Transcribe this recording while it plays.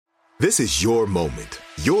This is your moment,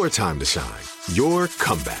 your time to shine, your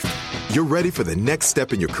comeback. You're ready for the next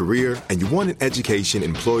step in your career, and you want an education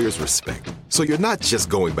employers respect. So you're not just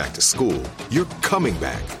going back to school, you're coming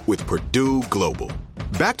back with Purdue Global.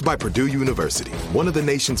 Backed by Purdue University, one of the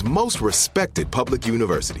nation's most respected public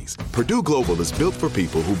universities, Purdue Global is built for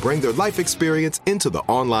people who bring their life experience into the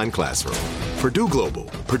online classroom. Purdue Global,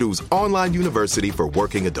 Purdue's online university for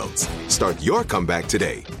working adults. Start your comeback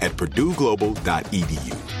today at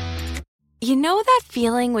purdueglobal.edu. You know that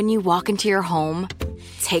feeling when you walk into your home,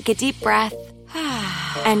 take a deep breath,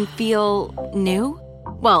 and feel new?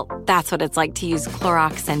 Well, that's what it's like to use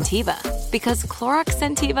Clorox Scentiva. Because Clorox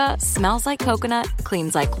Scentiva smells like coconut,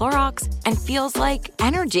 cleans like Clorox, and feels like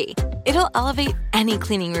energy. It'll elevate any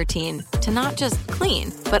cleaning routine to not just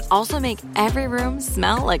clean, but also make every room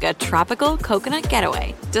smell like a tropical coconut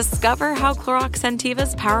getaway. Discover how Clorox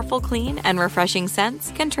Scentiva's powerful clean and refreshing scents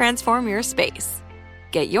can transform your space.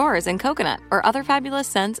 Get yours in coconut or other fabulous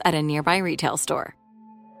scents at a nearby retail store.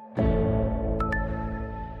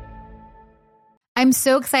 I'm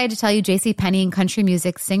so excited to tell you JCPenney and country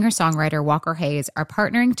music singer-songwriter Walker Hayes are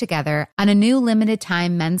partnering together on a new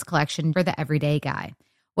limited-time men's collection for the everyday guy.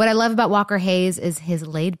 What I love about Walker Hayes is his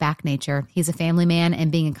laid-back nature. He's a family man,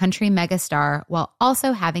 and being a country megastar while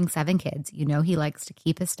also having 7 kids, you know he likes to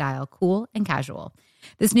keep his style cool and casual.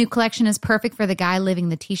 This new collection is perfect for the guy living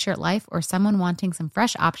the t-shirt life or someone wanting some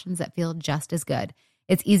fresh options that feel just as good.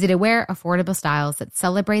 It's easy to wear, affordable styles that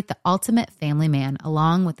celebrate the ultimate family man,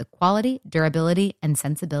 along with the quality, durability, and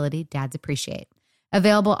sensibility dads appreciate.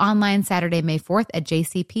 Available online Saturday, May 4th at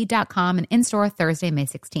jcp.com and in-store Thursday, May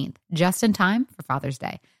 16th. Just in time for Father's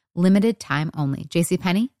Day. Limited time only.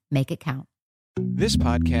 JCPenney, make it count. This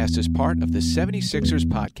podcast is part of the 76ers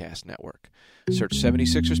Podcast Network. Search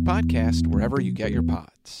 76ers Podcast wherever you get your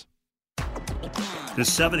pods. The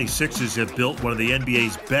 76ers have built one of the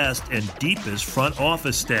NBA's best and deepest front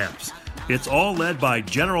office staffs. It's all led by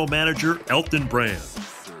General Manager Elton Brand.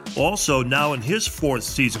 Also, now in his 4th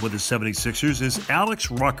season with the 76ers is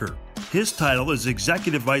Alex Rucker. His title is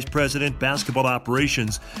Executive Vice President, Basketball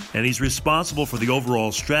Operations, and he's responsible for the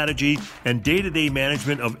overall strategy and day-to-day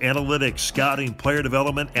management of analytics, scouting, player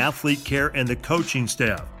development, athlete care, and the coaching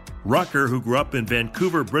staff. Rucker, who grew up in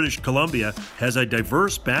Vancouver, British Columbia, has a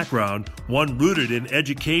diverse background, one rooted in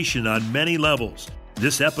education on many levels.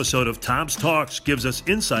 This episode of Tom's Talks gives us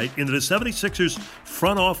insight into the 76ers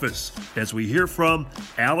front office as we hear from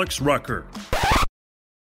Alex Rucker.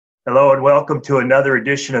 Hello and welcome to another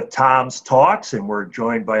edition of Tom's Talks, and we're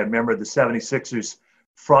joined by a member of the 76ers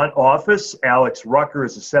front office. Alex Rucker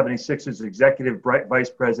is the 76ers Executive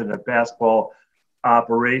Vice President of Basketball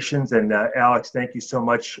Operations. And Alex, thank you so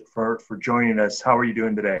much for joining us. How are you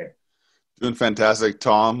doing today? Doing fantastic,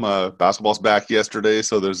 Tom. Basketball's back yesterday,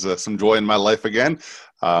 so there's some joy in my life again.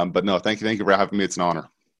 But no, thank you for having me. It's an honor.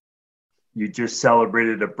 You just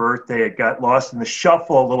celebrated a birthday. It got lost in the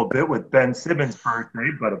shuffle a little bit with Ben Simmons'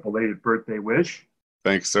 birthday, but a belated birthday wish.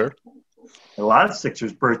 Thanks, sir. A lot of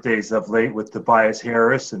Sixers birthdays of late with Tobias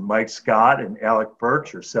Harris and Mike Scott and Alec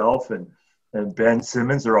Burks, yourself, and Ben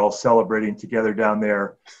Simmons are all celebrating together down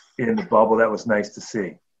there in the bubble. That was nice to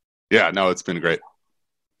see. Yeah, no, it's been great.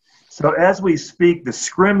 So as we speak, the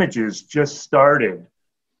scrimmages just started,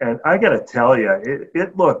 and I got to tell you,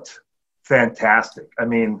 it looked fantastic. I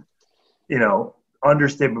mean,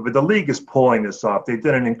 understatement, but the league is pulling this off. They've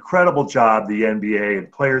done an incredible job, the NBA, in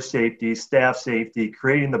player safety, staff safety,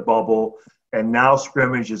 creating the bubble, and now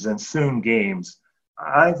scrimmages and soon games.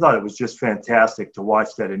 I thought it was just fantastic to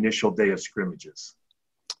watch that initial day of scrimmages.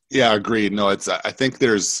 Yeah, agreed. No, I think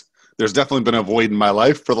there's definitely been a void in my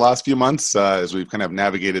life for the last few months as we've kind of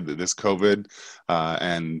navigated this COVID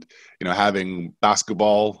and, having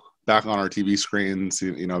basketball back on our TV screens,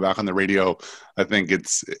 back on the radio. I think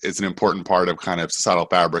it's an important part of kind of societal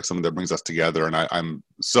fabric, something that brings us together. And I'm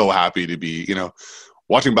so happy to be,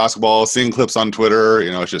 watching basketball, seeing clips on Twitter.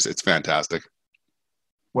 It's fantastic.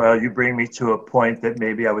 Well, you bring me to a point that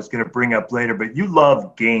maybe I was going to bring up later, but you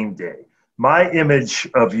love game day. My image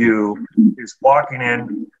of you is walking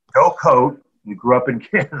in, no coat. You grew up in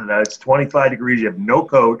Canada. It's 25 degrees. You have no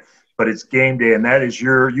coat, but it's game day, and that is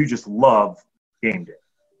you just love game day.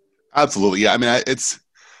 Absolutely. Yeah. I mean, it's,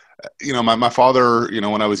 my father,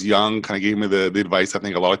 when I was young, kind of gave me the advice I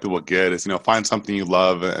think a lot of people get is, find something you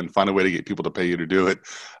love and find a way to get people to pay you to do it.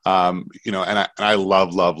 And I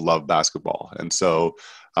love basketball. And so,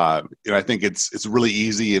 I think it's really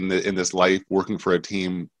easy in this life working for a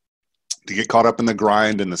team to get caught up in the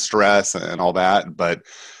grind and the stress and all that. But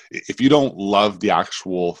if you don't love the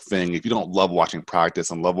actual thing, if you don't love watching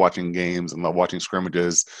practice and love watching games and love watching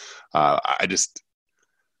scrimmages,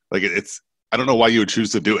 I don't know why you would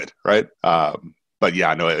choose to do it, right? But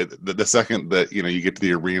yeah, no, the second that, you get to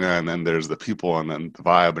the arena and then there's the people and then the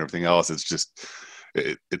vibe and everything else, it's just,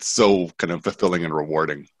 it's so kind of fulfilling and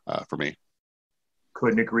rewarding for me.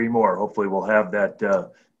 Couldn't agree more. Hopefully we'll have that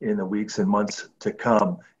in the weeks and months to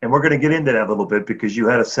come. And we're going to get into that a little bit because you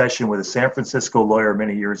had a session with a San Francisco lawyer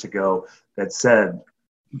many years ago that said,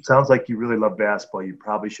 it sounds like you really love basketball. You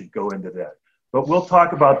probably should go into that. But we'll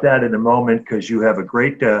talk about that in a moment because you have a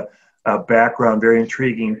great background, very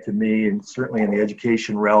intriguing to me and certainly in the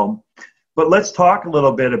education realm. But let's talk a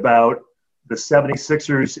little bit about the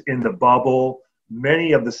 76ers in the bubble.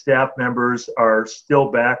 Many of the staff members are still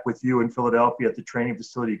back with you in Philadelphia at the training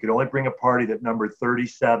facility. You could only bring a party that numbered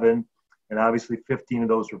 37, and obviously 15 of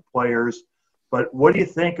those were players. But what do you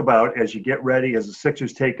think about as you get ready, as the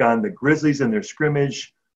Sixers take on the Grizzlies in their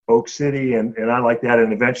scrimmage, Oak City, and I like that,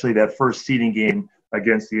 and eventually that first seeding game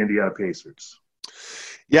against the Indiana Pacers?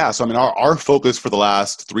 Yeah, so I mean, our focus for the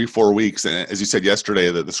last 3-4 weeks, and as you said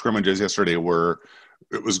yesterday, the scrimmages yesterday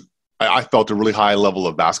I felt a really high level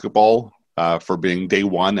of basketball for being day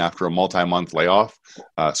one after a multi-month layoff,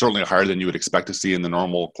 certainly higher than you would expect to see in the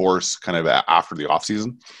normal course kind of after the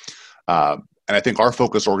offseason. And I think our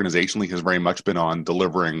focus organizationally has very much been on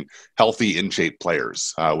delivering healthy, in-shape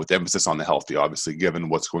players with emphasis on the healthy, obviously, given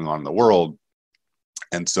what's going on in the world.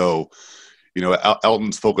 And so,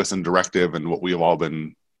 Elton's focus and directive and what we have all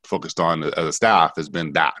been focused on as a staff has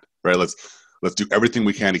been that, right? Let's do everything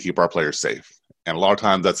we can to keep our players safe. And a lot of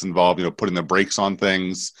times that's involved, putting the brakes on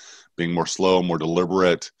things, being more slow, more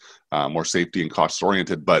deliberate, more safety and cost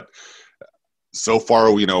oriented. But so far,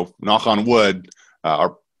 knock on wood,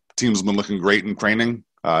 our team's been looking great in training,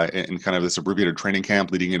 in kind of this abbreviated training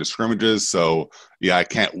camp leading into scrimmages. So yeah, I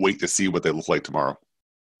can't wait to see what they look like tomorrow.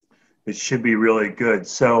 It should be really good.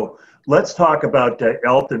 So let's talk about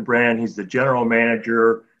Elton Brand. He's the general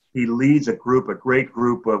manager. He leads a great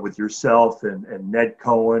group with yourself and Ned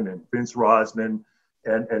Cohen and Vince Rosman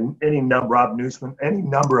and Rob Newsman, any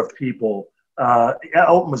number of people.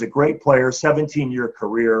 Elton was a great player, 17-year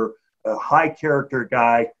career, a high character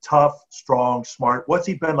guy, tough, strong, smart. What's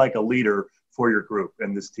he been like a leader for your group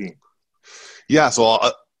and this team? Yeah, so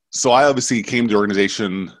I obviously came to the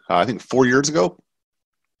organization, I think 4 years ago.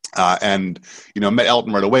 And met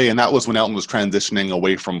Elton right away, and that was when Elton was transitioning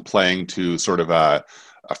away from playing to sort of a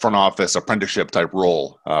front office apprenticeship type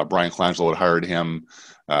role. Brian Colangelo had hired him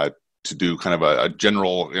to do kind of a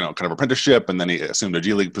general, kind of apprenticeship, and then he assumed a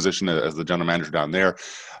G League position as the general manager down there.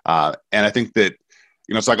 And I think that,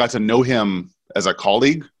 so I got to know him as a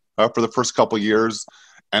colleague for the first couple of years,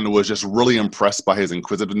 and was just really impressed by his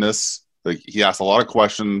inquisitiveness. Like, he asked a lot of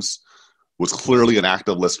questions, was clearly an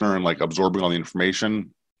active listener and absorbing all the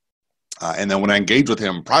information. And then when I engaged with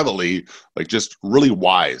him privately, just really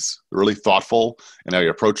wise, really thoughtful in how he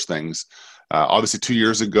approached things. Obviously, 2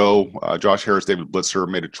 years ago, Josh Harris, David Blitzer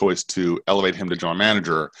made a choice to elevate him to general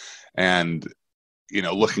manager. And,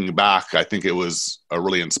 looking back, I think it was a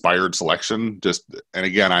really inspired selection. And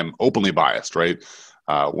again, I'm openly biased, right?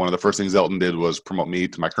 One of the first things Elton did was promote me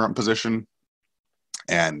to my current position.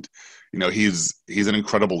 And, he's an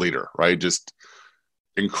incredible leader, right? Just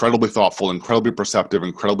incredibly thoughtful, incredibly perceptive,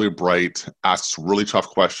 incredibly bright, asks really tough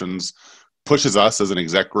questions, pushes us as an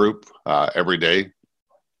exec group every day.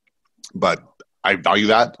 But I value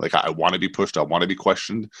that. I want to be pushed. I want to be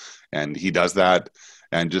questioned. And he does that.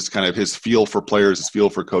 And just kind of his feel for players, his feel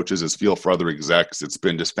for coaches, his feel for other execs. It's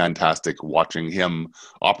been just fantastic watching him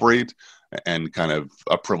operate, and kind of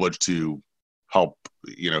a privilege to help,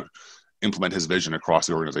 implement his vision across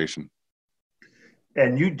the organization.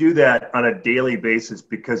 And you do that on a daily basis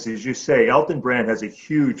because, as you say, Elton Brand has a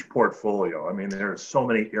huge portfolio. I mean, there are so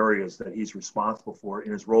many areas that he's responsible for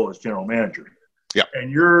in his role as general manager. Yeah. And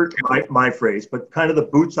you're, my phrase, but kind of the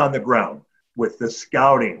boots on the ground with the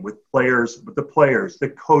scouting, with the players, the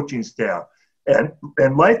coaching staff.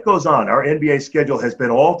 And life goes on. Our NBA schedule has been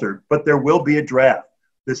altered, but there will be a draft.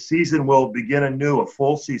 The season will begin anew, a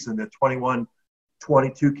full season, the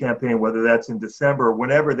 21-22 campaign, whether that's in December or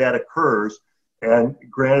whenever that occurs. And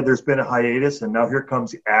granted, there's been a hiatus, and now here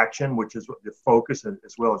comes the action, which is the focus,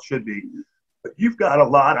 as well it should be. But you've got a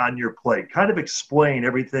lot on your plate. Kind of explain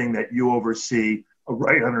everything that you oversee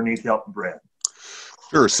right underneath Elton Brand.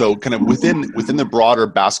 Sure. So kind of within the broader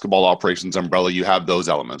basketball operations umbrella, you have those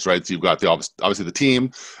elements, right? So you've got obviously the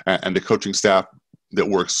team and the coaching staff that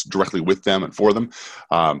works directly with them and for them.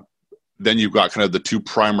 Then you've got kind of the two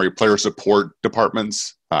primary player support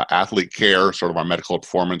departments, athlete care, sort of our medical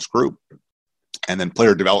performance group, and then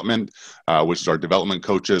player development, which is our development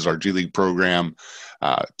coaches, our G League program,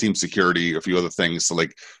 team security, a few other things. So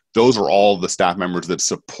those are all the staff members that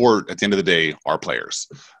support, at the end of the day, our players.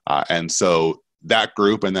 And so that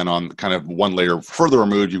group, and then on kind of one layer further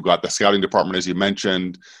removed, you've got the scouting department, as you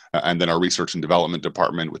mentioned, and then our research and development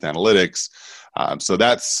department with analytics. So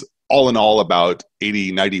that's all in all about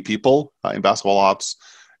 80, 90 people in basketball ops.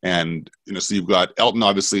 And, so you've got Elton,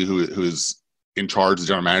 obviously, who's in charge, the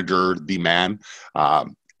general manager, the man.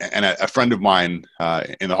 And a friend of mine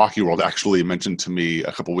in the hockey world actually mentioned to me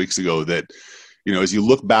a couple of weeks ago that, as you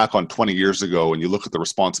look back on 20 years ago and you look at the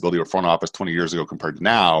responsibility of front office 20 years ago compared to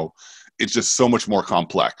now, it's just so much more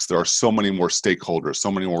complex. There are so many more stakeholders,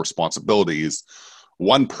 so many more responsibilities.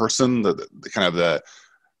 One person, the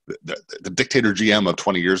dictator GM of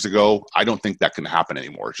 20 years ago, I don't think that can happen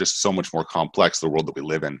anymore. It's just so much more complex, the world that we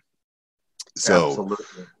live in.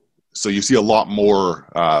 Absolutely. So you see a lot more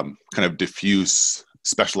kind of diffuse,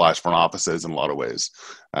 specialized front offices in a lot of ways.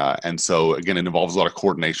 And so, again, it involves a lot of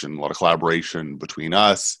coordination, a lot of collaboration between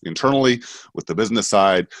us internally, with the business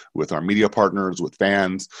side, with our media partners, with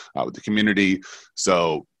fans, with the community.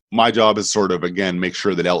 So my job is sort of, again, make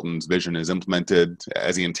sure that Elton's vision is implemented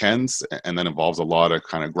as he intends, and then involves a lot of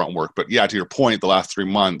kind of grunt work. But yeah, to your point, the last 3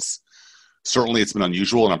 months, certainly it's been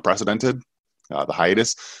unusual and unprecedented, the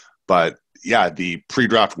hiatus. But yeah, the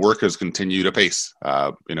pre-draft work has continued apace.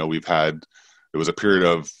 It was a period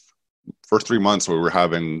of first 3 months where we were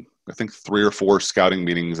having, I think, 3 or 4 scouting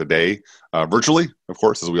meetings a day, virtually, of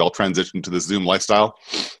course, as we all transitioned to the Zoom lifestyle.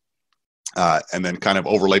 And then kind of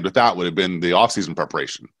overlaid with that would have been the off-season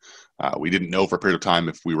preparation. We didn't know for a period of time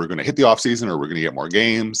if we were going to hit the off-season or we're going to get more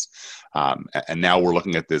games. And now we're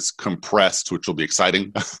looking at this compressed, which will be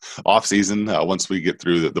exciting, off-season once we get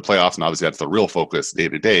through the playoffs. And obviously that's the real focus day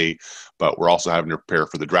to day. But we're also having to prepare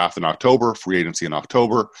for the draft in October, free agency in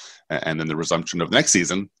October, and then the resumption of the next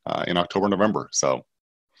season in October, November. So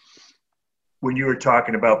when you were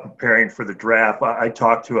talking about preparing for the draft, I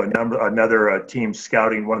talked to another team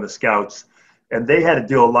scouting, one of the scouts, and they had to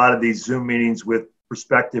do a lot of these Zoom meetings with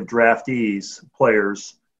prospective draftees,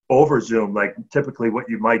 players, over Zoom, like typically what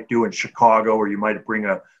you might do in Chicago, or you might bring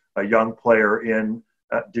a young player in.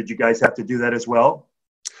 Did you guys have to do that as well?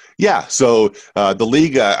 Yeah. So the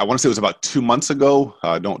league, I want to say it was about 2 months ago.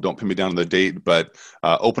 Don't pin me down on the date, but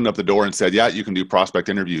opened up the door and said, yeah, you can do prospect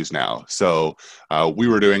interviews now. So we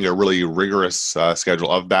were doing a really rigorous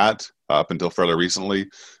schedule of that up until fairly recently.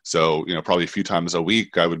 So, probably a few times a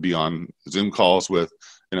week, I would be on Zoom calls with,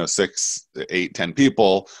 6, 8, 10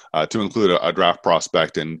 people to include a draft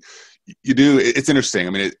prospect. And it's interesting. I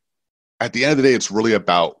mean, at the end of the day, it's really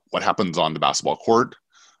about what happens on the basketball court.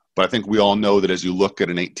 But I think we all know that as you look at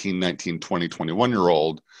an 18, 19, 20,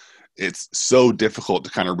 21-year-old, it's so difficult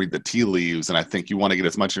to kind of read the tea leaves. And I think you want to get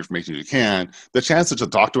as much information as you can. The chance to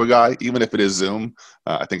talk to a guy, even if it is Zoom,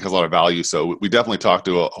 I think has a lot of value. So we definitely talked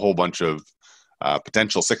to a whole bunch of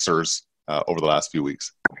potential Sixers over the last few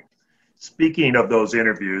weeks. Speaking of those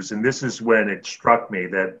interviews, and this is when it struck me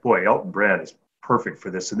that, boy, Elton Brand is perfect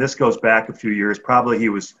for this. And this goes back a few years. Probably he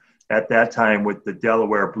was at that time with the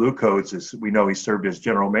Delaware Bluecoats, as we know he served as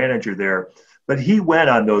general manager there. But he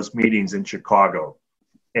went on those meetings in Chicago.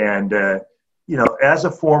 And, as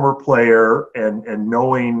a former player and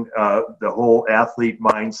knowing the whole athlete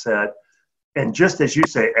mindset, and just as you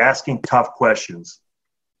say, asking tough questions.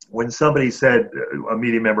 When somebody said, a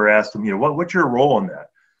media member asked him, what's your role in that?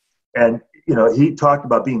 And, he talked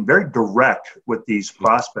about being very direct with these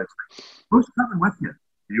prospects. Who's coming with you?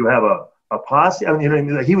 Do you have a posse? I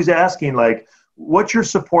mean, he was asking, like, what's your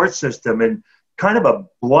support system? And kind of a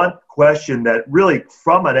blunt question that really,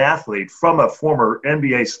 from an athlete, from a former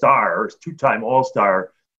NBA star, 2-time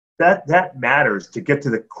All-Star, that matters to get to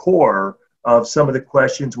the core of some of the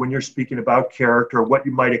questions when you're speaking about character, what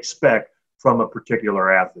you might expect from a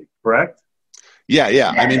particular athlete, correct?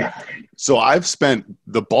 Yeah. I mean, so I've spent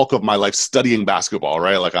the bulk of my life studying basketball,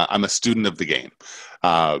 right? Like I'm a student of the game.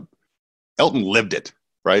 Elton lived it,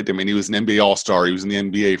 right? I mean, he was an NBA All-Star. He was in the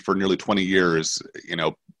NBA for nearly 20 years,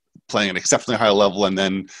 playing at an exceptionally high level and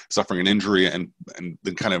then suffering an injury and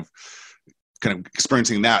then kind of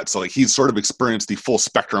experiencing that. So like he's sort of experienced the full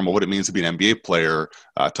spectrum of what it means to be an NBA player,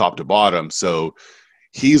 top to bottom. So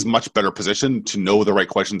he's much better positioned to know the right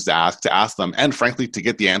questions to ask them, and frankly, to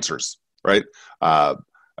get the answers. Right. I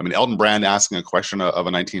mean, Elton Brand asking a question of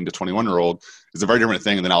a 19 to 21-year-old is a very different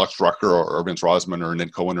thing than Alex Rucker or Vince Rosman or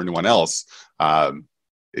Ned Cohen or anyone else.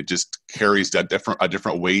 It just carries a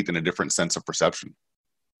different weight and a different sense of perception.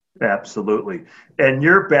 Absolutely. And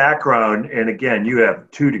your background, and again, you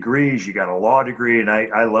have 2 degrees, you got a law degree, and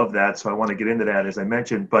I love that. So I want to get into that, as I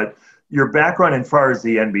mentioned, but your background as far as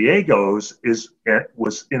the NBA goes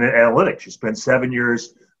was in analytics. You spent 7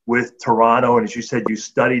 years with Toronto. And as you said, you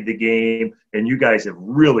studied the game, and you guys have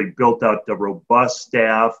really built out the robust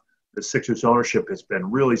staff. The Sixers ownership has been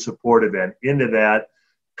really supportive and into that.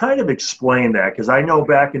 Kind of explain that, because I know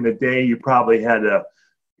back in the day you probably had a,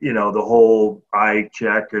 the whole eye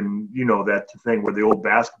check and, that thing where the old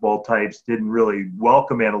basketball types didn't really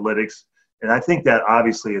welcome analytics. And I think that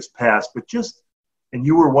obviously has passed. But and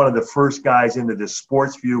you were one of the first guys into this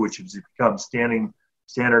sports view, which has become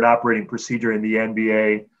standard operating procedure in the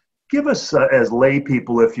NBA. Give us, as lay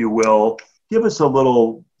people, if you will, give us a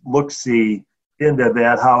little look-see into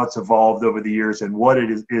that, how it's evolved over the years and what it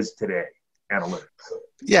is today, analytics.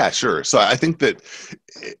 Yeah, sure. So I think that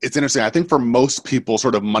it's interesting. I think for most people,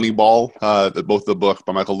 sort of Moneyball, both the book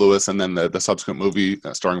by Michael Lewis and then the subsequent movie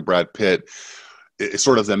starring Brad Pitt, is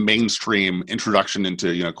sort of the mainstream introduction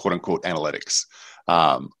into, quote unquote, analytics.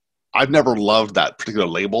 I've never loved that particular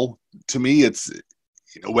label. To me, it's,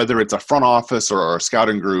 whether it's a front office or a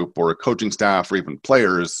scouting group or a coaching staff or even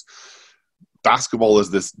players, basketball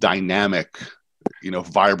is this dynamic,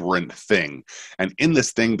 vibrant thing. And in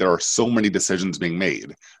this thing, there are so many decisions being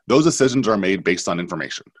made. Those decisions are made based on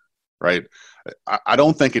information, right? I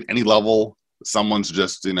don't think at any level someone's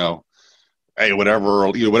just, hey,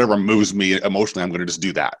 whatever moves me emotionally, I'm going to just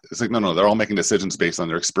do that. It's like, no, they're all making decisions based on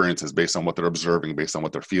their experiences, based on what they're observing, based on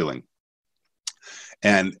what they're feeling.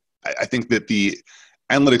 And I think that the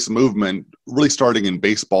analytics movement, really starting in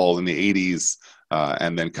baseball in the 80s,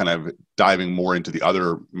 and then kind of diving more into the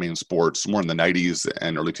other main sports, more in the 90s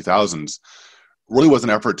and early 2000s, really was an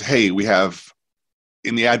effort to, hey, we have,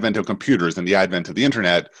 in the advent of computers and the advent of the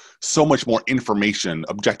internet, so much more information,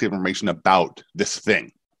 objective information about this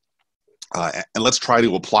thing. And let's try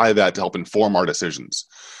to apply that to help inform our decisions.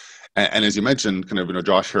 And as you mentioned, kind of,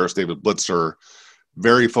 Josh Harris, David Blitzer,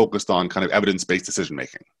 very focused on kind of evidence-based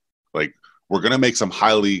decision-making. Like, we're going to make some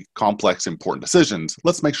highly complex, important decisions.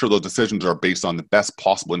 Let's make sure those decisions are based on the best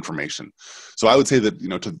possible information. So I would say that,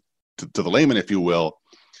 to the layman, if you will,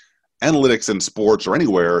 analytics in sports or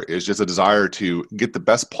anywhere is just a desire to get the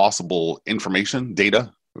best possible information,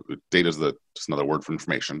 data. Data is just another word for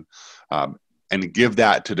information, and give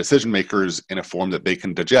that to decision makers in a form that they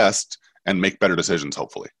can digest and make better decisions,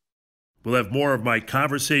 hopefully. We'll have more of my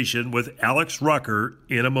conversation with Alex Rucker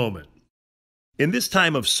in a moment. In this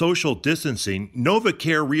time of social distancing,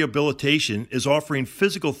 NovaCare Rehabilitation is offering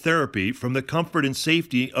physical therapy from the comfort and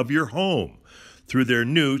safety of your home through their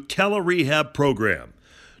new tele-rehab program.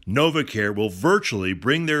 NovaCare will virtually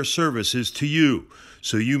bring their services to you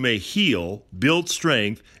so you may heal, build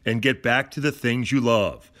strength, and get back to the things you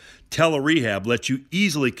love. Tele-rehab lets you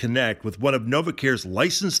easily connect with one of NovaCare's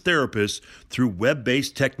licensed therapists through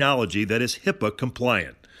web-based technology that is HIPAA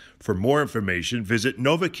compliant. For more information, visit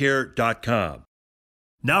novacare.com.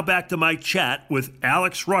 Now back to my chat with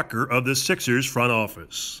Alex Rucker of the Sixers front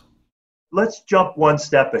office. Let's jump one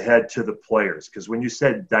step ahead to the players, because when you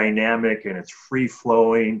said dynamic and it's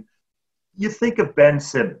free-flowing, you think of Ben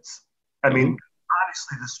Simmons. I mean,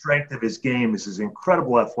 obviously the strength of his game is his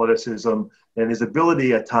incredible athleticism and his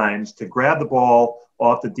ability at times to grab the ball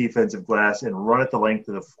off the defensive glass and run it the length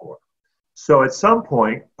of the floor. So at some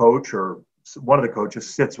point, coach or one of the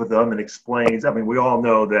coaches sits with them and explains. I mean, we all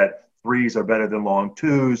know that threes are better than long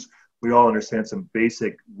twos. We all understand some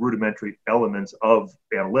basic rudimentary elements of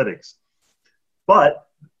analytics. But,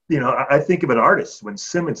 I think of an artist when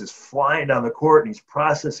Simmons is flying down the court and he's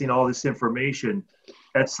processing all this information.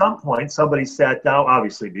 At some point, somebody sat down.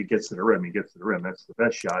 Obviously, if he gets to the rim, he gets to the rim. That's the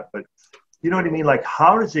best shot. But you know what I mean? Like,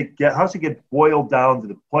 how does it get boiled down to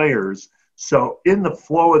the players? So in the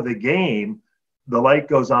flow of the game, the light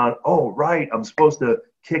goes on. Oh, right, I'm supposed to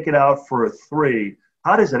kick it out for a three.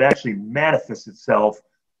 How does it actually manifest itself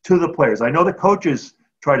to the players? I know the coaches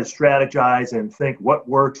try to strategize and think what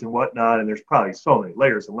works and what not, and there's probably so many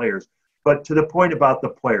layers and layers. But to the point about the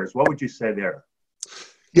players, what would you say there?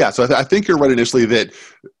 Yeah, so I think you're right initially that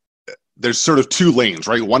there's sort of two lanes,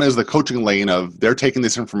 right? One is the coaching lane of they're taking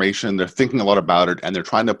this information, they're thinking a lot about it, and they're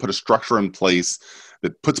trying to put a structure in place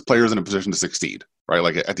that puts players in a position to succeed, right?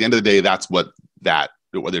 Like at the end of the day, that's whether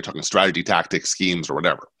you're talking strategy, tactics, schemes, or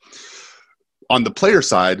whatever. On the player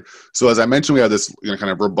side, so as I mentioned, we have this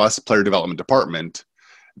kind of robust player development department.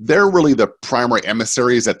 They're really the primary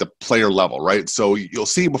emissaries at the player level, right? So you'll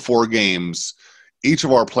see before games, each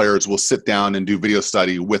of our players will sit down and do video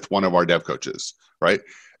study with one of our dev coaches, right?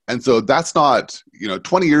 And so that's not,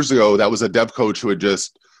 20 years ago, that was a dev coach who had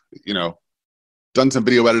just, done some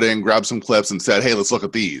video editing, grabbed some clips and said, hey, let's look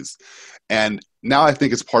at these. And now I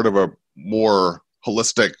think it's part of a more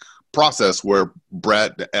holistic process where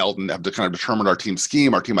Brett and Elton have to kind of determine our team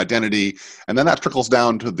scheme, our team identity, and then that trickles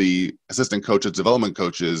down to the assistant coaches, development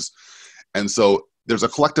coaches. And so there's a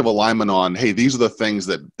collective alignment on, hey, these are the things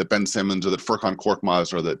that Ben Simmons or that Furkan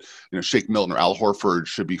Korkmaz or that Shake Milton or Al Horford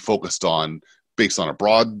should be focused on based on a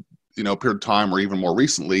broad period of time, or even more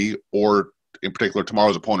recently, or in particular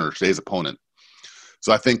tomorrow's opponent or today's opponent.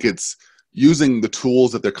 So I think it's using the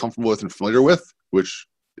tools that they're comfortable with and familiar with, which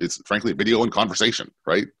is frankly video and conversation,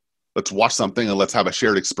 right? Let's watch something and let's have a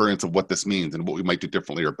shared experience of what this means and what we might do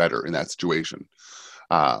differently or better in that situation.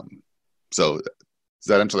 So does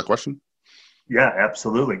that answer the question? Yeah,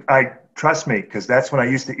 absolutely. Trust me, because that's when I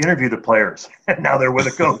used to interview the players, and now they're with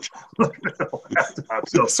a coach.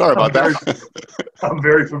 So sorry about that. I'm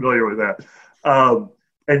very familiar with that.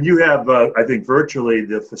 And you have, I think, virtually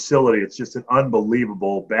the facility. It's just an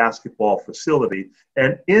unbelievable basketball facility.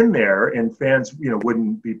 And in there, and fans,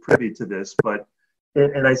 wouldn't be privy to this, but,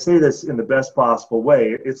 and I say this in the best possible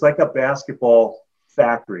way, it's like a basketball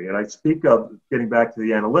factory. And I speak of, getting back to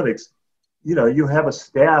the analytics, you have a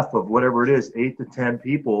staff of whatever it is, 8 to 10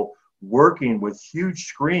 people working with huge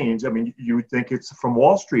screens. I mean, you would think it's from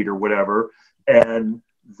Wall Street or whatever, and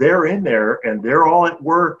they're in there and they're all at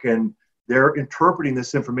work and they're interpreting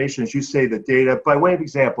this information, as you say, the data, by way of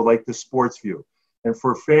example, like the Sports View. And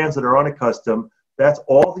for fans that are unaccustomed, that's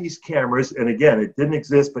all these cameras. And again, it didn't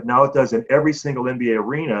exist, but now it does in every single NBA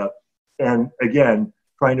arena. And again,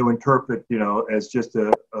 trying to interpret, as just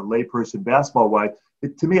a layperson basketball-wise,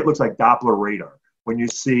 to me, it looks like Doppler radar when you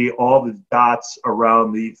see all the dots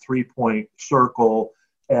around the three-point circle.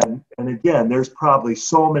 And again, there's probably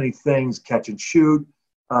so many things, catch and shoot.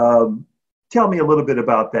 Tell me a little bit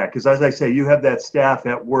about that, because as I say, you have that staff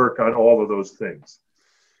at work on all of those things.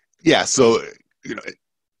 Yeah, so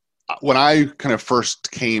when I kind of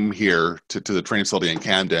first came here to the training facility in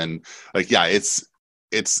Camden, it's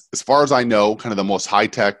as far as I know, kind of the most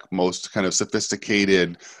high-tech, most kind of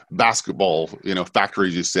sophisticated basketball, factory,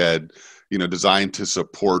 as you said, designed to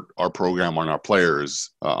support our program on our players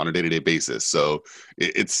on a day-to-day basis. So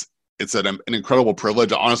it's an incredible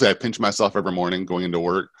privilege. Honestly, I pinch myself every morning going into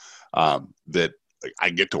work that I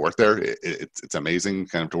get to work there. It's amazing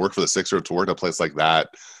kind of to work for the Sixers, to work at a place like that,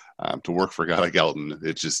 to work for a guy like Elton.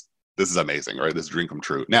 This is amazing, right? This is a dream come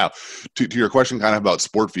true. Now, to your question kind of about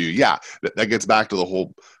Sport View, yeah, that gets back to the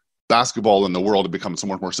whole basketball in the world to become so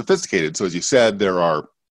much more sophisticated. So as you said, there are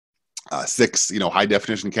 6, high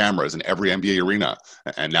definition cameras in every NBA arena,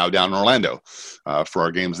 and now down in Orlando for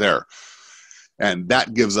our games there. And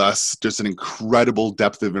that gives us just an incredible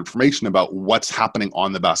depth of information about what's happening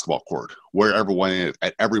on the basketball court, where everyone is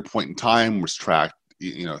at every point in time was tracked,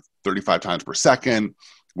 35 times per second,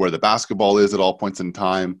 where the basketball is at all points in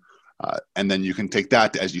time. And then you can take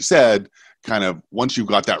that, as you said, kind of once you've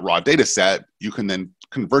got that raw data set, you can then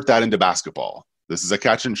convert that into basketball. This is a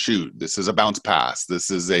catch and shoot. This is a bounce pass. This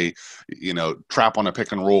is a, trap on a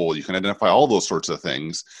pick and roll. You can identify all those sorts of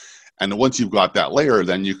things. And once you've got that layer,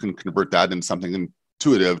 then you can convert that into something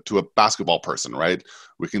intuitive to a basketball person, right?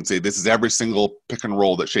 We can say this is every single pick and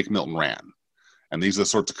roll that Shake Milton ran. And these are the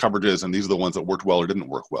sorts of coverages, and these are the ones that worked well or didn't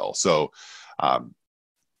work well. So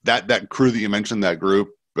that crew that you mentioned, that group,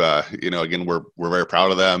 again, we're very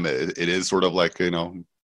proud of them. It is sort of like,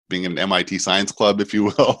 being an MIT science club, if you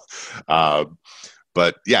will.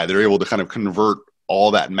 But yeah, they're able to kind of convert all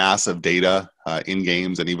that massive data in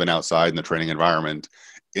games and even outside in the training environment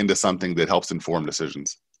into something that helps inform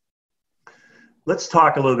decisions. Let's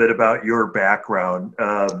talk a little bit about your background.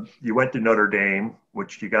 You went to Notre Dame,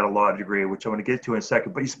 which you got a law degree, which I'm going to get to in a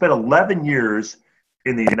second, but you spent 11 years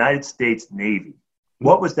in the United States Navy.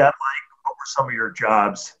 What was that like? What were some of your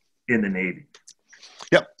jobs in the Navy?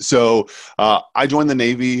 Yep. So I joined the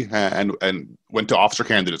Navy and went to officer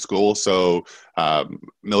candidate school. So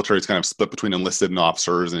military is kind of split between enlisted and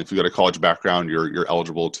officers. And if you got a college background, you're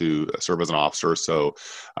eligible to serve as an officer. So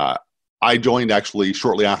I joined actually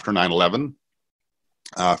shortly after 9/11.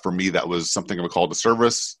 For me, that was something of a call to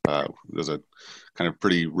service. There's a kind of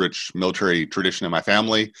pretty rich military tradition in my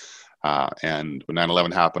family. And when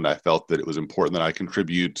 9/11 happened, I felt that it was important that I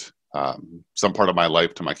contribute some part of my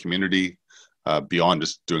life to my community. Beyond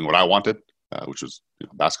just doing what I wanted, which was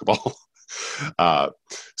basketball.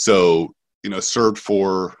 So, served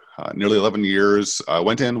for nearly 11 years.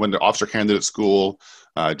 Went to officer candidate school,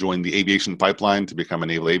 joined the aviation pipeline to become a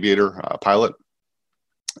naval aviator pilot.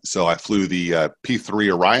 So I flew the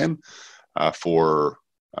P-3 Orion for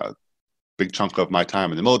a big chunk of my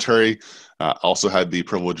time in the military. Also had the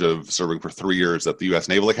privilege of serving for 3 years at the U.S.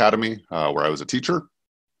 Naval Academy, where I was a teacher.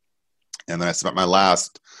 And then I spent my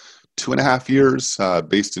last 2.5 years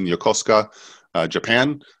based in Yokosuka,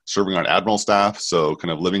 Japan, serving on admiral staff. So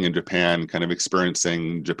kind of living in Japan, kind of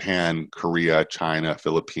experiencing Japan, Korea, China,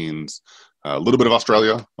 Philippines, a little bit of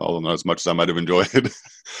Australia, although not as much as I might have enjoyed.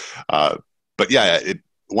 But but yeah,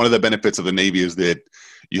 one of the benefits of the Navy is that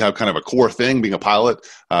you have kind of a core thing being a pilot,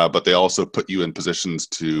 but they also put you in positions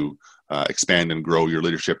to expand and grow your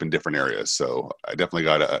leadership in different areas. So I definitely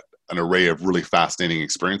got an array of really fascinating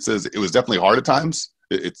experiences. It was definitely hard at times.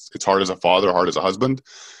 It's hard as a father, hard as a husband,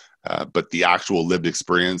 but the actual lived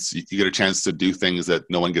experience, you get a chance to do things that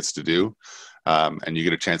no one gets to do. And you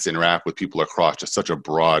get a chance to interact with people across just such a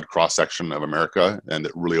broad cross-section of America. And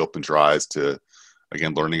it really opens your eyes to,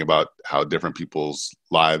 again, learning about how different people's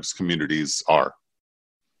lives, communities are.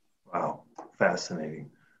 Wow.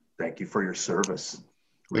 Fascinating. Thank you for your service.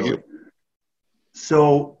 Thank you.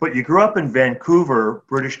 So, but you grew up in Vancouver,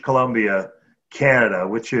 British Columbia, Canada,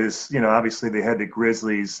 which is, obviously they had the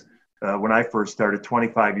Grizzlies when I first started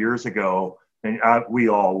 25 years ago. And we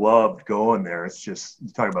all loved going there. It's just,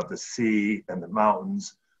 you talk about the sea and the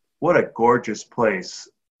mountains. What a gorgeous place.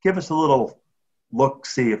 Give us a little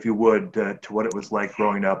look-see, if you would, to what it was like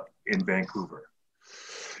growing up in Vancouver.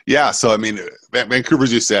 Yeah, so I mean, Vancouver,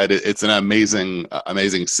 as you said, it's an amazing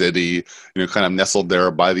city. Kind of nestled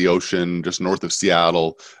there by the ocean, just north of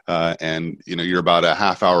Seattle, and you're about a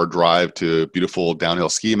half-hour drive to beautiful downhill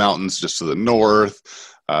ski mountains just to the north.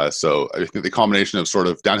 So I think the combination of sort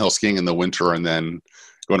of downhill skiing in the winter and then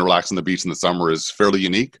going to relax on the beach in the summer is fairly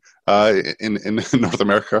unique in North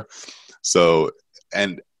America. So,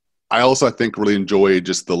 and I also, I think, really enjoy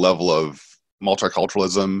just the level of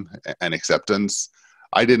multiculturalism and acceptance.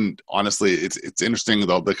 I didn't, honestly, it's interesting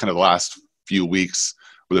though, the kind of the last few weeks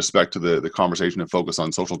with respect to the conversation and focus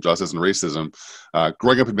on social justice and racism.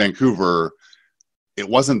 Growing up in Vancouver, it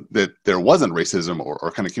wasn't that there wasn't racism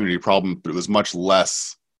or kind of community problem, but it was much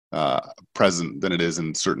less present than it is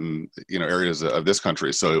in certain areas of this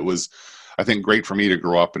country. So it was, I think, great for me to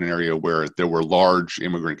grow up in an area where there were large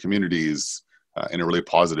immigrant communities in a really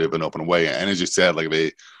positive and open way. And as you said, like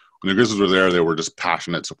when the Grizzlies were there, they were just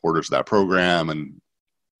passionate supporters of that program, and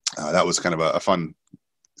that was kind of a fun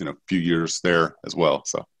few years there as well.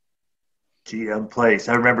 So GM place.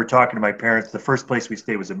 I remember talking to my parents. The first place we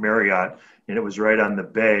stayed was a Marriott, and it was right on the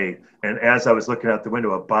bay. And as I was looking out the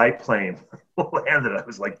window, a biplane landed. I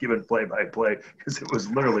was like giving play-by-play because it was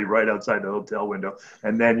literally right outside the hotel window.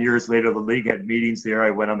 And then years later, the league had meetings there. I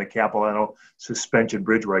went on the Capilano Suspension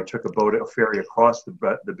Bridge where I took a ferry across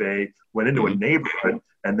the bay, went into a neighborhood,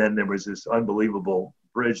 and then there was this unbelievable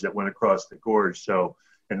bridge that went across the gorge. So,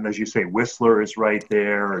 and as you say, Whistler is right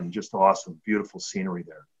there, and just awesome, beautiful scenery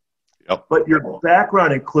there. Yep. But your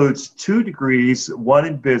background includes 2 degrees, one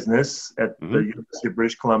in business at the University of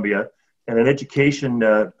British Columbia, and an education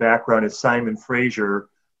background at Simon Fraser.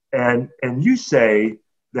 And you say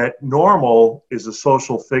that Normal is a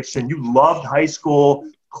social fiction. You loved high school.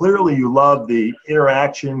 Clearly, you loved the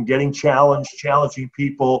interaction, getting challenged, challenging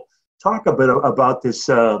people. Talk a bit about this,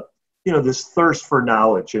 this thirst for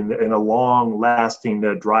knowledge and a long-lasting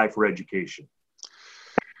drive for education.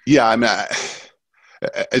 Yeah, I mean,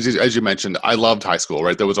 as you mentioned, I loved high school,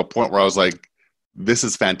 right? There was a point where I was like, this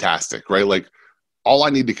is fantastic, right? Like, all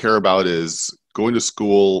I need to care about is going to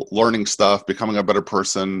school, learning stuff, becoming a better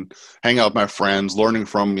person, hanging out with my friends, learning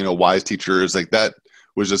from, wise teachers. Like, that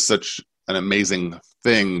was just such an amazing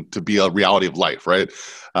thing to be a reality of life, right?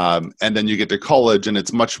 And then you get to college and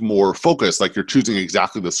it's much more focused. Like, you're choosing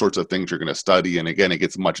exactly the sorts of things you're going to study. And again, it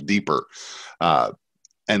gets much deeper.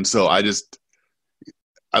 And so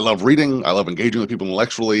I love reading. I love engaging with people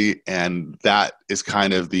intellectually. And that is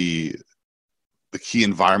kind of the key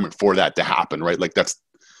environment for that to happen, right? Like, that's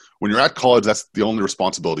when you're at college, that's the only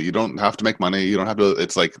responsibility. You don't have to make money. You don't have to,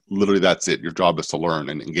 it's like literally that's it. Your job is to learn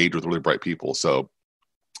and engage with really bright people. So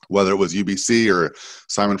whether it was UBC or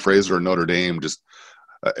Simon Fraser or Notre Dame,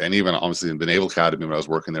 and even obviously in the Naval Academy when I was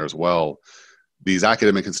working there as well, these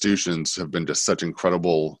academic institutions have been just such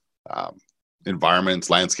incredible environments,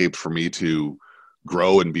 landscapes for me to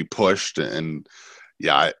grow and be pushed. And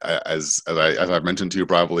yeah, as I've mentioned to you,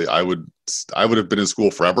 probably I would have been in school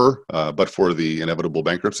forever, but for the inevitable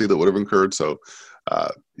bankruptcy that would have incurred. So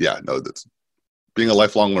that's being a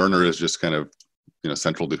lifelong learner is just kind of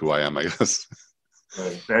central to who I am, I guess.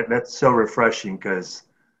 That's so refreshing, because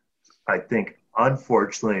I think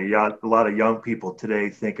unfortunately a lot of young people today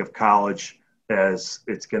think of college as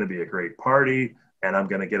it's going to be a great party and I'm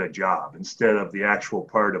going to get a job, instead of the actual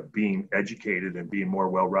part of being educated and being more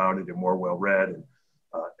well-rounded and more well-read and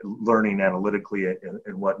learning analytically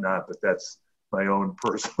and whatnot. But that's my own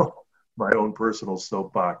personal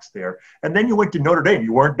soapbox there. And then you went to Notre Dame.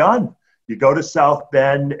 You weren't done. You go to South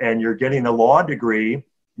Bend and you're getting a law degree.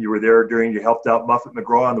 You were there you helped out Muffet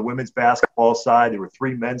McGraw on the women's basketball side. There were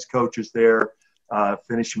 3 men's coaches there,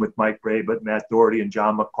 finishing with Mike Brabant, Matt Doherty, and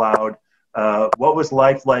John McLeod. What was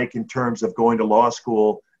life like in terms of going to law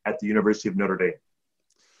school at the University of Notre Dame?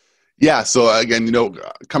 Yeah. So again,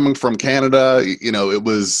 coming from Canada, it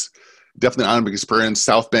was definitely an eye-opening experience.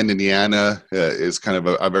 South Bend, Indiana, is kind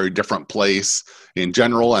of a very different place in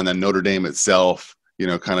general, and then Notre Dame itself,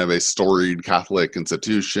 kind of a storied Catholic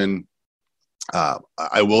institution.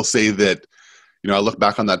 I will say that, I look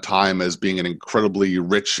back on that time as being an incredibly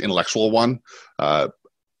rich intellectual one.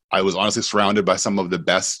 I was honestly surrounded by some of the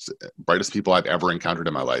best, brightest people I've ever encountered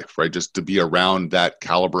in my life, right? Just to be around that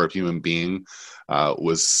caliber of human being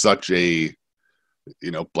was such a,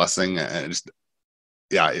 blessing. And just,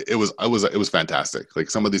 yeah, it was fantastic. Like,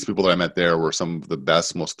 some of these people that I met there were some of the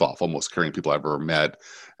best, most thoughtful, most caring people I've ever met,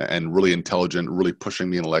 and really intelligent, really pushing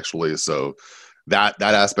me intellectually. So that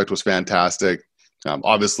aspect was fantastic.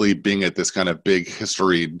 Obviously, being at this kind of big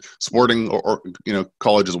history sporting or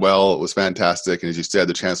college as well, it was fantastic. And as you said,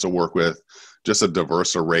 the chance to work with just a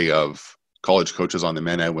diverse array of college coaches on the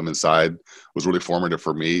men and women's side was really formative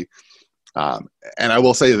for me. And I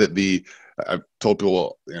will say that I've told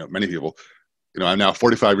people, many people, I'm now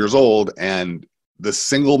 45 years old, and the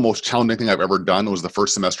single most challenging thing I've ever done was the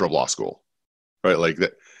first semester of law school, right? Like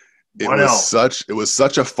that, it was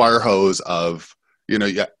such a fire hose of,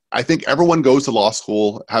 I think everyone goes to law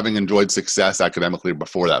school having enjoyed success academically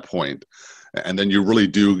before that point. And then you really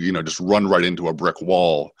do, just run right into a brick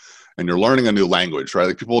wall, and you're learning a new language, right?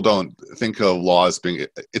 Like, people don't think of law as being,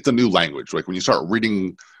 it's a new language. Like, when you start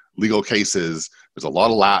reading legal cases, there's a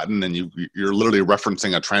lot of Latin, and you're literally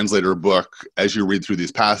referencing a translator book as you read through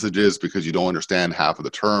these passages because you don't understand half of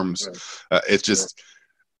the terms. Right. It's just,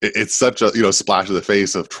 it's such a splash of the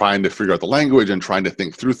face of trying to figure out the language and trying to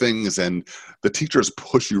think through things, and the teachers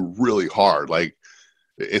push you really hard. Like,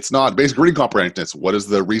 it's not basic reading comprehension, it's what is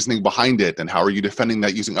the reasoning behind it and how are you defending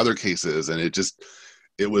that using other cases. And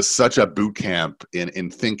it was such a boot camp in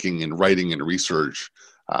thinking and writing and research,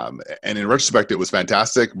 and in retrospect it was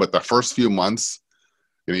fantastic. But the first few months,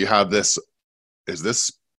 you have this, is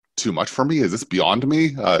this too much for me, is this beyond me?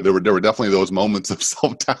 There were definitely those moments of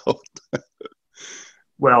self-doubt.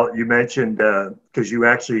 Well, you mentioned, because you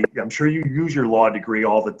actually, I'm sure you use your law degree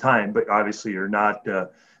all the time, but obviously you're not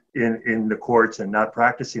in the courts and not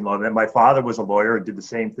practicing law. And then my father was a lawyer and did the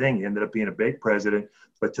same thing. He ended up being a bank president.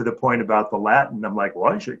 But to the point about the Latin, I'm like,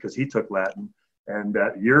 well, I should, because he took Latin and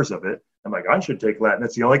years of it. I'm like, I should take Latin.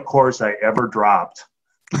 It's the only course I ever dropped,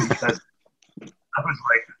 because I was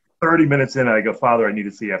like 30 minutes in, I go, Father, I need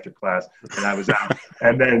to see you after class. And I was out.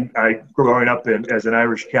 And then growing up as an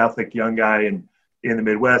Irish Catholic young guy in the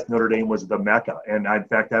Midwest, Notre Dame was the Mecca. And in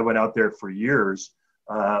fact, I went out there for years,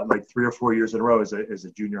 like 3 or 4 years in a row as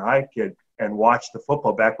a junior high kid, and watched the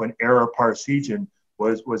football back when Era Parsegian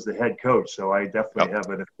was the head coach. So I definitely have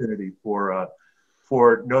an affinity for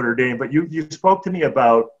Notre Dame. But you spoke to me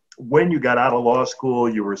about when you got out of law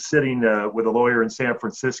school, you were sitting with a lawyer in San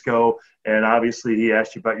Francisco, and obviously he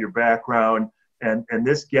asked you about your background. And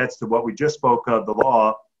this gets to what we just spoke of, the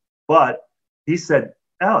law. But he said,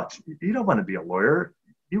 Alex, you don't want to be a lawyer.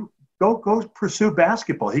 You go pursue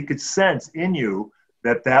basketball. He could sense in you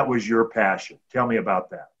that was your passion. Tell me about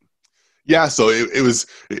that. Yeah, so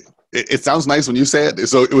it sounds nice when you say it.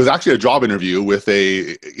 So it was actually a job interview with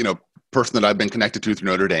a person that I've been connected to through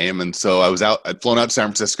Notre Dame, and so I'd flown out to San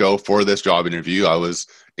Francisco for this job interview. I was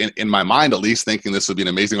in my mind at least thinking this would be an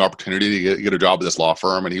amazing opportunity to get a job at this law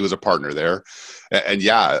firm, and he was a partner there. And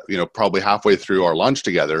probably halfway through our lunch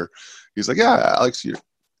together, he's like, "Yeah, Alex, you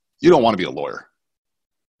don't want to be a lawyer."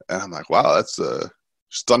 And I'm like, wow, that's a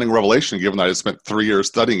stunning revelation, given that I spent 3 years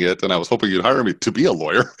studying it and I was hoping you'd hire me to be a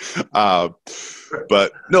lawyer.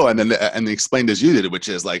 But no, and they explained as you did, which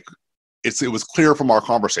is like, it was clear from our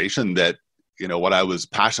conversation that, what I was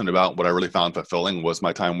passionate about, what I really found fulfilling was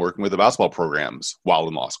my time working with the basketball programs while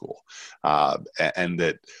in law school. And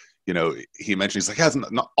that, he mentioned, he's like, yeah,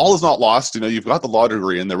 all is not lost. You've got the law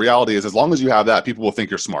degree. And the reality is, as long as you have that, people will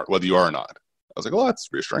think you're smart, whether you are or not. I was like, well, that's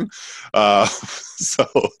reassuring. But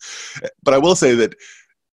I will say that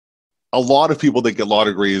a lot of people that get law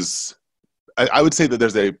degrees, I would say that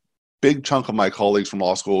there's a big chunk of my colleagues from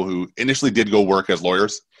law school who initially did go work as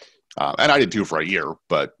lawyers. And I did too for a year,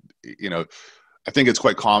 but, I think it's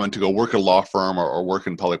quite common to go work at a law firm or work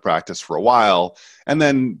in public practice for a while, and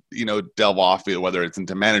then, delve off, whether it's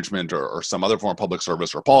into management or some other form of public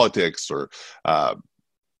service or politics or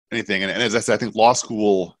anything. And as I said, I think law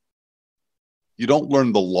school, you don't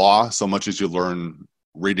learn the law so much as you learn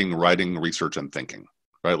reading, writing, research, and thinking,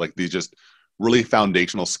 right? Like these just really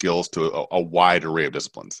foundational skills to a wide array of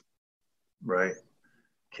disciplines. Right.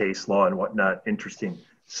 Case law and whatnot. Interesting.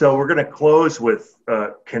 So we're going to close with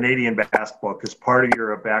Canadian basketball, because part of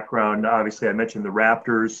your background, obviously I mentioned the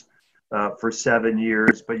Raptors, for 7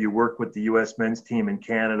 years, but you worked with the U.S. men's team in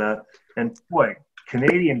Canada. And boy,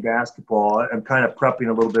 Canadian basketball, I'm kind of prepping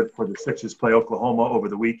a little bit for the Sixers play Oklahoma over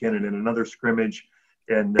the weekend, and in another scrimmage,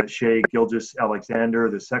 and Shea Gilgeous-Alexander,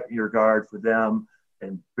 the second-year guard for them,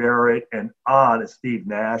 and Barrett, and Steve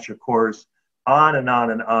Nash, of course, on and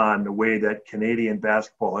on and on, the way that Canadian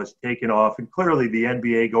basketball has taken off. And clearly the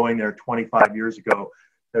NBA going there 25 years ago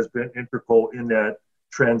has been integral in that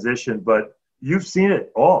transition. But you've seen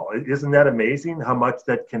it all. Isn't that amazing how much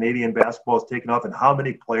that Canadian basketball has taken off and how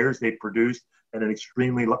many players they produced at an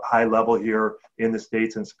extremely high level here in the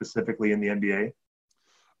States and specifically in the NBA?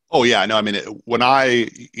 Oh, yeah. No, I mean, when I,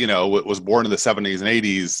 was born in the 70s and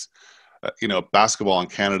 80s, basketball in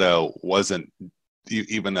Canada wasn't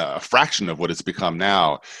even a fraction of what it's become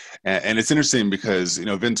now. And it's interesting because,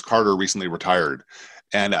 Vince Carter recently retired.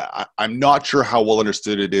 And I'm not sure how well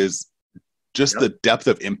understood it is, just the depth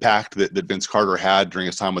of impact that Vince Carter had during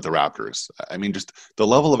his time with the Raptors. I mean, just the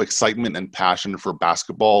level of excitement and passion for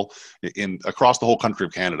basketball across the whole country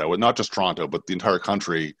of Canada, well, not just Toronto, but the entire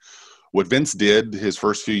country. What Vince did his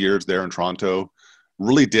first few years there in Toronto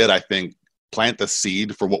really did, I think, plant the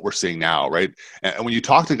seed for what we're seeing now, right? And when you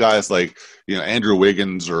talk to guys like, Andrew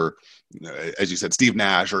Wiggins or, as you said, Steve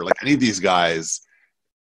Nash or like any of these guys,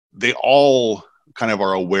 they all kind of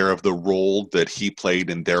are aware of the role that he played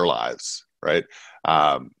in their lives, right?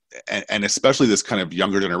 And especially this kind of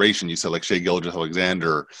younger generation, you said like Shea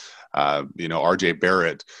Gilgeous-Alexander, RJ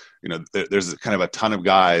Barrett, there's kind of a ton of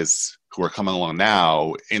guys who are coming along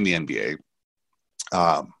now in the NBA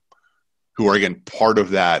who are, again, part of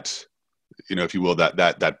that, if you will,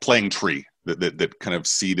 that playing tree that kind of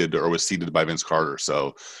seeded or was seeded by Vince Carter.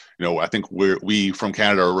 So, I think we from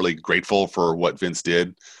Canada are really grateful for what Vince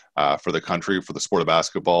did for the country, for the sport of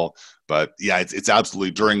basketball. But yeah, it's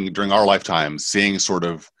absolutely during our lifetime, seeing sort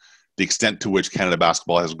of the extent to which Canada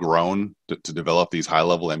basketball has grown to develop these high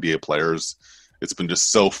level NBA players. It's been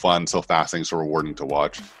just so fun, so fascinating, so rewarding to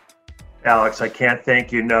watch. Alex, I can't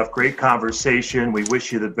thank you enough. Great conversation. We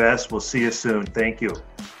wish you the best. We'll see you soon. Thank you.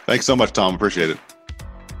 Thanks so much, Tom. Appreciate it.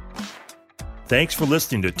 Thanks for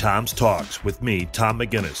listening to Tom's Talks with me, Tom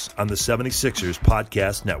McGinnis, on the 76ers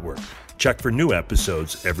Podcast Network. Check for new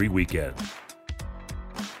episodes every weekend.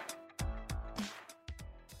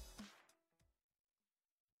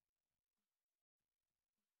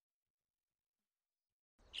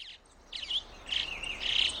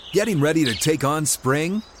 Getting ready to take on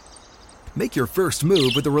spring? Make your first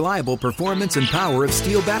move with the reliable performance and power of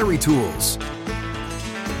Steel battery tools.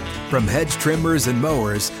 From hedge trimmers and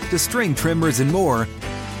mowers to string trimmers and more,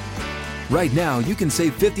 right now you can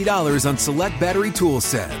save $50 on select battery tool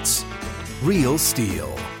sets. Real Steel.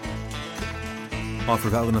 Offer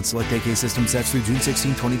valid on select AK system sets through June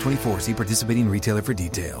 16, 2024. See participating retailer for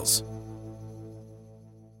details.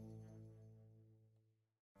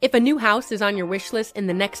 If a new house is on your wish list in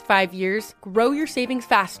the next 5 years, grow your savings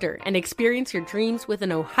faster and experience your dreams with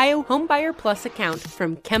an Ohio Homebuyer Plus account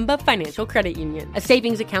from Kemba Financial Credit Union. A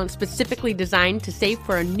savings account specifically designed to save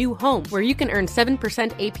for a new home where you can earn 7%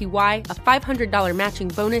 APY, a $500 matching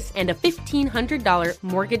bonus, and a $1,500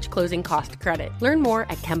 mortgage closing cost credit. Learn more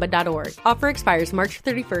at Kemba.org. Offer expires March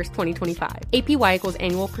 31st, 2025. APY equals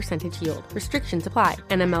annual percentage yield. Restrictions apply.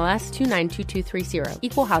 NMLS 292230.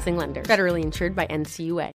 Equal housing lender. Federally insured by NCUA.